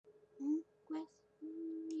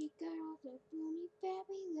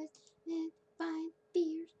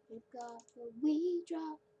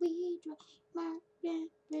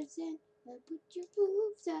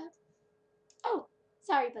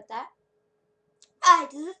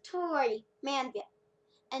this is Tori Manvllie,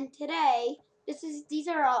 and today these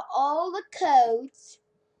are all the codes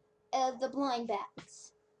of the blind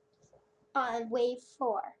bats on wave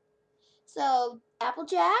 4. So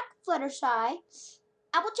Applejack, Fluttershy.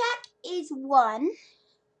 Applejack is 1.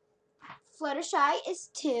 Fluttershy is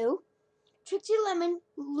 2. Trixie Lemon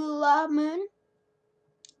Lula Moon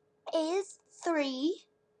is 3.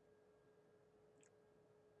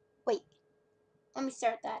 Wait, let me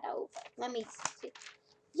start that over. Let me see.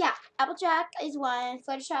 Yeah, Applejack is 1.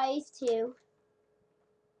 Fluttershy is 2.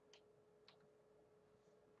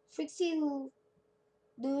 Trixie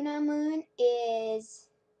Luna Moon is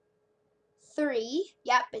 3.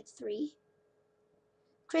 Yep, it's 3.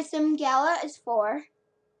 Chrism Gala is 4.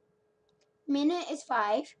 Minute is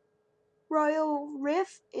 5. Royal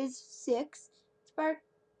Riff is 6.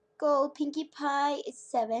 Sparkle Pinkie Pie is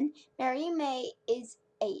 7. Mary May is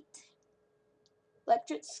 8.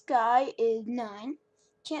 Electric Sky is 9.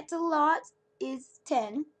 Chancelot is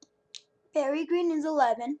 10. Fairy Green is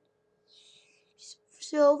 11.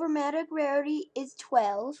 Silvermatic Rarity is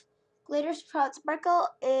 12. Glitter Sparkle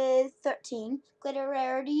is 13. Glitter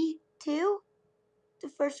Rarity 2, the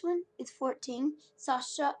first one, is 14.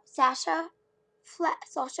 Sasha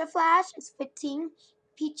Flash is 15.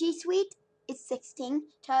 Peachy Sweet is 16.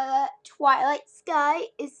 Twilight Sky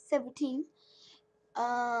is 17.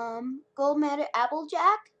 Gold Matter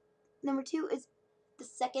Applejack, number 2, is the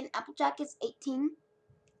second Applejack is 18.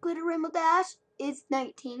 Glitter Rainbow Dash is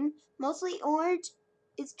 19. Mostly Orange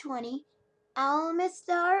is 20.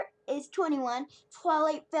 Almastar is 21.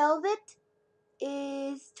 Twilight Velvet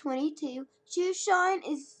is 22. Shoe Shine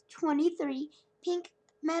is 23. Pink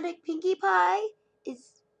Medic Pinkie Pie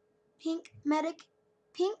is Pinkie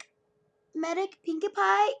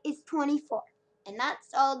Pie is 24. And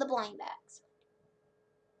that's all the blind bags.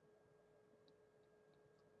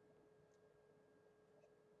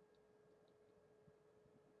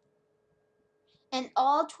 And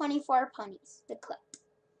all 24 ponies to collect.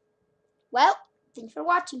 Well, thanks for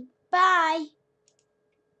watching. Bye!